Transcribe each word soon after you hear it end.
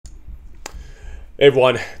Hey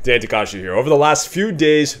everyone, Takahashi here. Over the last few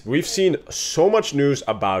days, we've seen so much news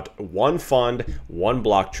about one fund, one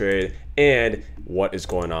block trade, and what is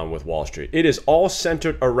going on with Wall Street. It is all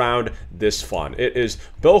centered around this fund. It is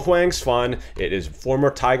Bill Hwang's fund. It is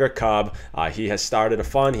former Tiger Cub. He has started a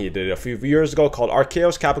fund. He did it a few years ago called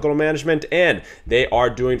Archegos Capital Management, and they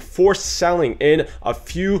are doing forced selling in a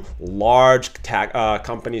few large tech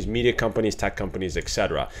companies, media companies, tech companies,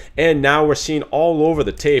 etc. And now we're seeing all over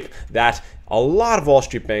the tape that a lot of Wall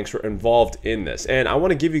Street banks were involved in this. And I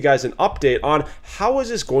want to give you guys an update on how is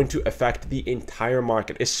this going to affect the entire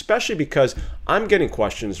market, especially because I'm getting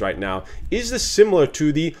questions right now. Is this similar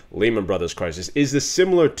to the Lehman Brothers crisis? Is this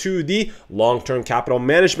similar to the long-term capital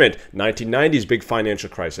management 1990s big financial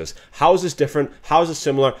crisis? How is this different? How is it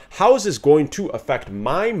similar? How is this going to affect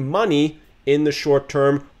my money in the short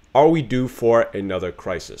term? Are we due for another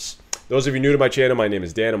crisis? Those of you new to my channel, my name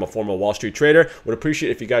is Dan. I'm a former Wall Street trader. Would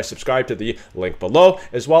appreciate if you guys subscribe to the link below,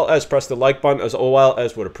 as well as press the like button, as well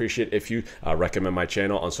as would appreciate if you recommend my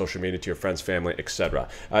channel on social media to your friends, family, etc.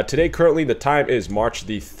 Today, currently, the time is March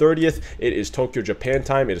the 30th. It is Tokyo, Japan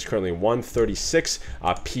time. It is currently 1:36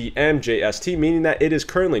 p.m. JST, meaning that it is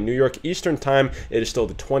currently New York Eastern time. It is still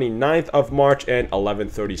the 29th of March and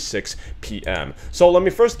 11:36 p.m. So let me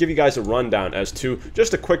first give you guys a rundown as to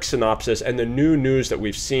just a quick synopsis and the new news that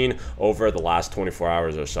we've seen over the last 24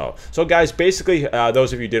 hours or so. So guys, basically,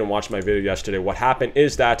 those of you who didn't watch my video yesterday, what happened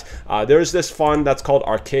is that there's this fund that's called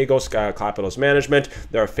Archegos Capital Management.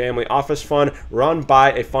 They're a family office fund run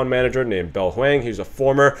by a fund manager named Bill Hwang. He's a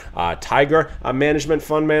former Tiger management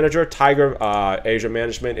fund manager. Tiger Asia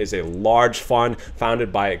Management is a large fund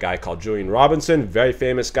founded by a guy called Julian Robinson, very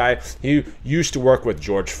famous guy. He used to work with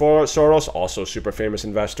George Soros, also super famous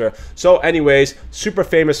investor. So anyways, super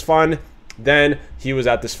famous fund. Then he was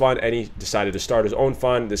at this fund and he decided to start his own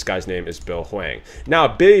fund. This guy's name is Bill Hwang. Now,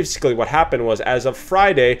 basically what happened was, as of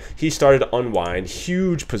Friday, he started to unwind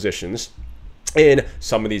huge positions in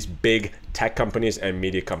some of these big tech companies and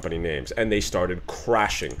media company names, and they started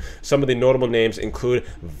crashing. Some of the notable names include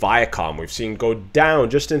Viacom. We've seen go down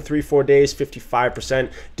just in 3-4 days, 55%.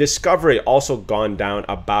 Discovery also gone down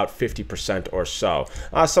about 50% or so.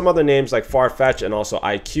 Some other names like Farfetch and also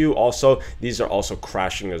IQ, also these are also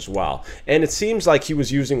crashing as well. And it seems like he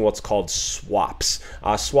was using what's called swaps.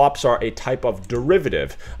 Swaps are a type of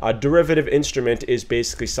derivative. A derivative instrument is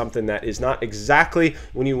basically something that is not exactly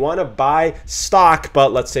when you want to buy stock,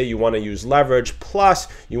 but let's say you want to use leverage plus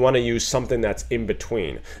you want to use something that's in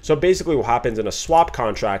between. So basically what happens in a swap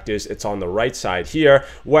contract is it's on the right side here,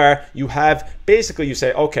 where you have basically you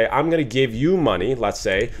say, okay, I'm going to give you money, let's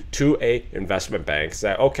say, to a investment bank.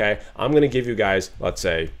 Say, okay, I'm going to give you guys, let's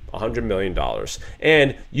say, $100 million,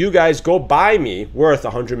 and you guys go buy me worth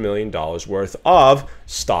 $100 million worth of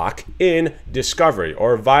stock in Discovery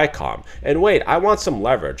or Viacom. And wait, I want some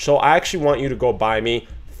leverage, so I actually want you to go buy me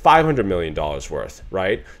 $500 million worth,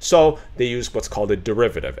 right? So they use what's called a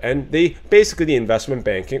derivative, and they basically, the investment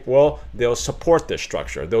banking, well, they'll support this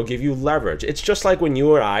structure. They'll give you leverage. It's just like when you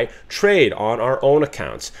or I trade on our own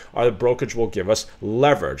accounts. The brokerage will give us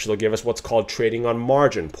leverage. They'll give us what's called trading on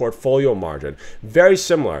margin, portfolio margin. Very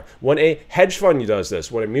similar. When a hedge fund does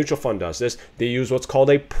this, when a mutual fund does this, they use what's called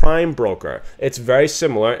a prime broker. It's very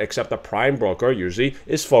similar, except the prime broker usually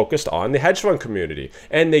is focused on the hedge fund community,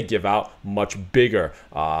 and they give out much bigger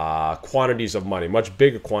quantities of money, much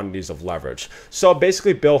bigger quantities of leverage. So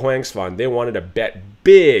basically Bill Hwang's fund, they wanted to bet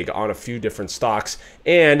big on a few different stocks,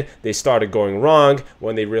 and they started going wrong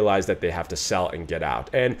when they realized that they have to sell and get out.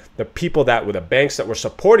 And the people that were the banks that were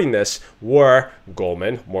supporting this were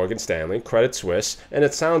Goldman, Morgan Stanley, Credit Suisse, and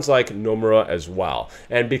it sounds like Nomura as well.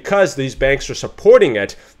 And because these banks are supporting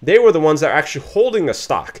it, they were the ones that are actually holding the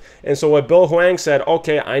stock. And so when Bill Hwang said,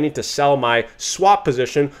 okay, I need to sell my swap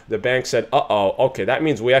position, the bank said, okay, that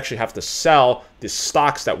means we actually have to sell the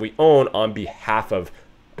stocks that we own on behalf of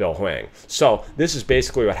Bill Hwang. So this is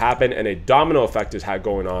basically what happened, and a domino effect is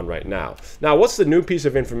going on right now. Now, what's the new piece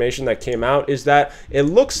of information that came out is that it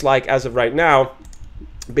looks like, as of right now,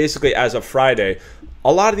 basically as of Friday,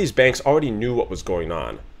 a lot of these banks already knew what was going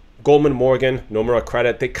on. Goldman, Morgan, Nomura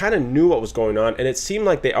Credit, they kind of knew what was going on, and it seemed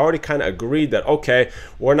like they already kind of agreed that, okay,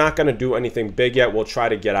 we're not going to do anything big yet, we'll try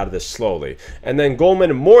to get out of this slowly. And then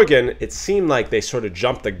Goldman and Morgan, it seemed like they sort of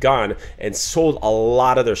jumped the gun and sold a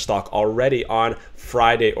lot of their stock already on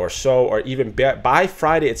Friday or so, or even by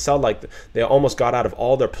Friday it sounded like they almost got out of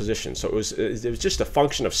all their positions. So it was just a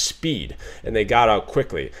function of speed, and they got out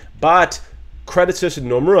quickly. But Credit Suisse and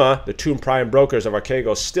Nomura, the two prime brokers of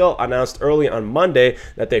Archegos, still announced early on Monday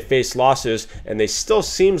that they face losses, and they still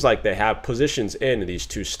seems like they have positions in these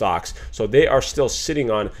two stocks. So they are still sitting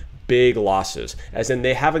on big losses, as in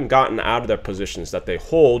they haven't gotten out of their positions that they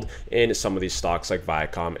hold in some of these stocks like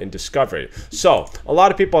Viacom and Discovery. So a lot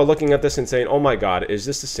of people are looking at this and saying, oh my God, is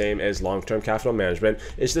this the same as long-term capital management?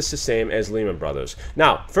 Is this the same as Lehman Brothers?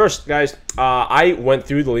 Now, first, guys, I went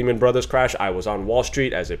through the Lehman Brothers crash. I was on Wall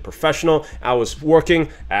Street as a professional. I was working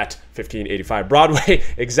at 1585 Broadway,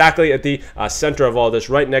 exactly at the center of all this,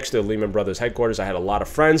 right next to the Lehman Brothers headquarters. I had a lot of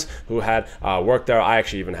friends who had worked there. I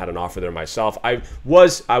actually even had an offer there myself. I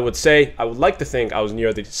would like to think I was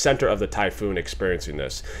near the center of the typhoon experiencing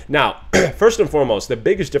this. Now, first and foremost, the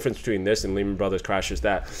biggest difference between this and Lehman Brothers crash is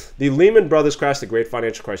that the Lehman Brothers crash, the great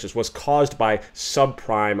financial crisis, was caused by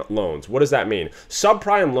subprime loans. What does that mean?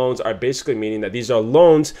 Subprime loans are basically meaning that these are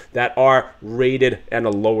loans that are rated at a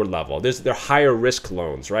lower level. They're higher risk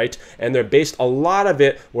loans, right? And a lot of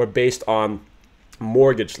it were based on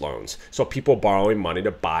mortgage loans. So people borrowing money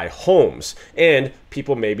to buy homes, and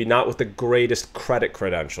people maybe not with the greatest credit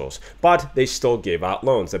credentials, but they still gave out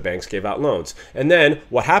loans. The banks gave out loans. And then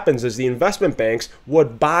what happens is the investment banks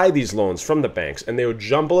would buy these loans from the banks, and they would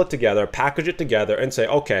jumble it together, package it together, and say,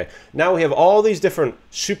 okay, now we have all these different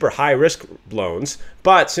super high risk loans,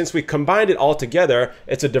 but since we combined it all together,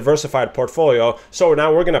 it's a diversified portfolio. So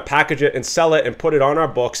now we're going to package it and sell it and put it on our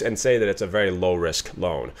books and say that it's a very low risk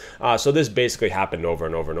loan. So this basically happened over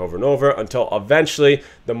and over and over and over until eventually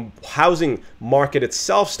the housing market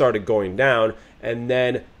itself started going down, and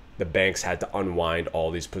then the banks had to unwind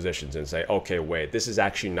all these positions and say, okay, wait, this is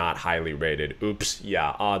actually not highly rated. Oops,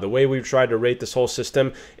 yeah, the way we've tried to rate this whole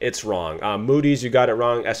system, it's wrong. Moody's, you got it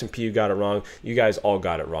wrong. S&P, you got it wrong. You guys all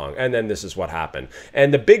got it wrong. And then this is what happened.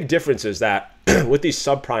 And the big difference is that with these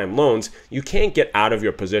subprime loans, you can't get out of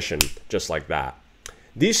your position just like that.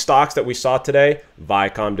 These stocks that we saw today,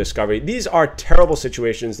 Viacom, Discovery, these are terrible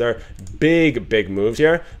situations. They're big, big moves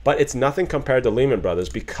here, but it's nothing compared to Lehman Brothers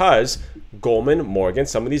because Goldman, Morgan,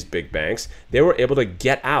 some of these big banks, they were able to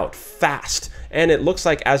get out fast. And it looks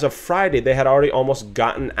like as of Friday, they had already almost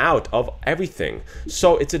gotten out of everything.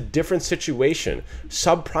 So it's a different situation.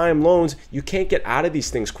 Subprime loans, you can't get out of these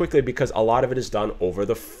things quickly because a lot of it is done over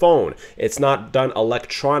the phone. It's not done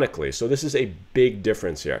electronically. So this is a big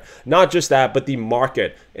difference here. Not just that, but the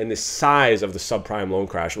market and the size of the subprime loan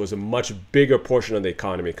crash was a much bigger portion of the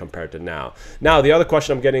economy compared to now. Now, the other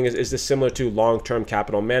question I'm getting is this similar to long-term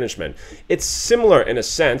capital management? It's similar in a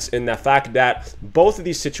sense in the fact that both of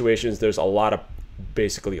these situations, there's a lot of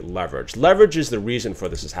basically leverage. Leverage is the reason for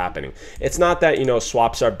this is happening. It's not that,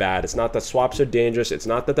 swaps are bad. It's not that swaps are dangerous. It's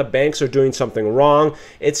not that the banks are doing something wrong.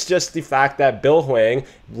 It's just the fact that Bill Hwang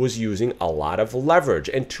was using a lot of leverage.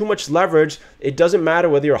 And too much leverage, it doesn't matter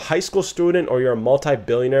whether you're a high school student or you're a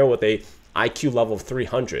multi-billionaire with a IQ level of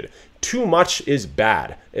 300. Too much is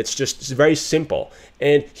bad. It's very simple.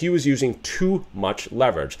 And he was using too much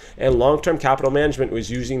leverage. And long-term capital management was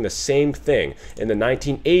using the same thing. In the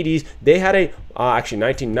 1980s, they had actually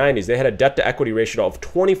 1990s, they had a debt to equity ratio of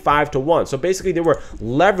 25-1. So basically they were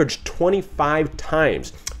leveraged 25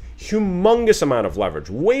 times. Humongous amount of leverage,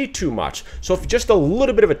 way too much. So if just a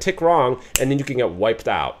little bit of a tick wrong, and then you can get wiped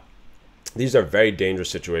out. These are very dangerous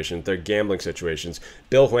situations. They're gambling situations.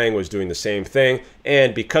 Bill Hwang was doing the same thing.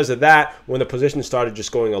 And because of that, when the position started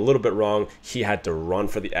just going a little bit wrong, he had to run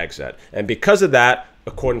for the exit. And because of that,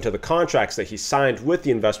 according to the contracts that he signed with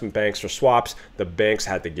the investment banks for swaps, the banks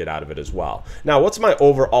had to get out of it as well. Now, what's my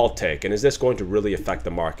overall take? And is this going to really affect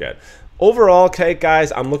the market? Overall, okay,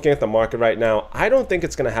 guys, I'm looking at the market right now. I don't think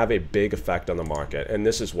it's going to have a big effect on the market, and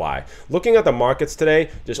this is why. Looking at the markets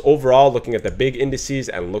today, just overall looking at the big indices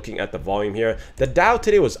and looking at the volume here, the Dow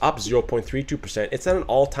today was up 0.32%. It's at an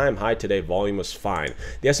all-time high today. Volume was fine.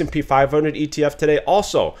 The S&P 500 ETF today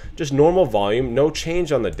also just normal volume, no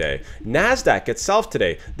change on the day. NASDAQ itself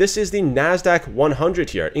today, this is the NASDAQ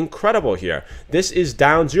 100 here. Incredible here. This is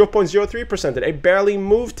down 0.03% today. Barely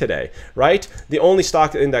moved today, right? The only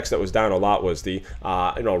stock index that was down a lot was the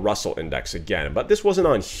Russell index again, but this wasn't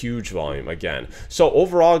on huge volume again. So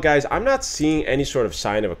overall, guys, I'm not seeing any sort of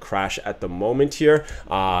sign of a crash at the moment here.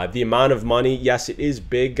 The amount of money, yes, it is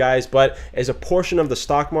big, guys, but as a portion of the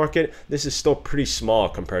stock market, this is still pretty small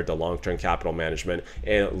compared to long-term capital management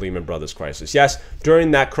and Lehman Brothers crisis. Yes,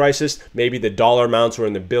 during that crisis, maybe the dollar amounts were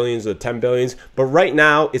in the billions or the 10 billions, but right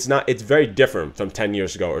now it's not. It's very different from 10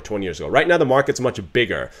 years ago or 20 years ago. Right now, the market's much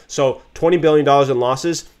bigger. So $20 billion in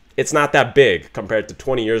losses, it's not that big compared to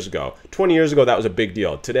 20 years ago. 20 years ago, that was a big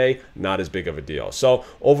deal. Today, not as big of a deal. So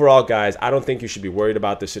overall, guys, I don't think you should be worried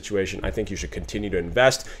about this situation. I think you should continue to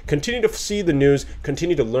invest, continue to see the news,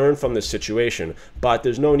 continue to learn from this situation, but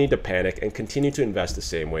there's no need to panic and continue to invest the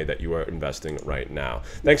same way that you are investing right now.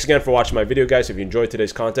 Thanks again for watching my video, guys. If you enjoyed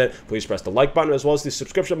today's content, please press the like button as well as the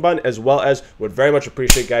subscription button, as well as would very much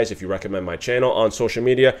appreciate, guys, if you recommend my channel on social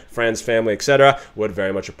media, friends, family, etc. Would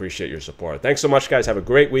very much appreciate your support. Thanks so much, guys. Have a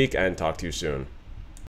great week and talk to you soon.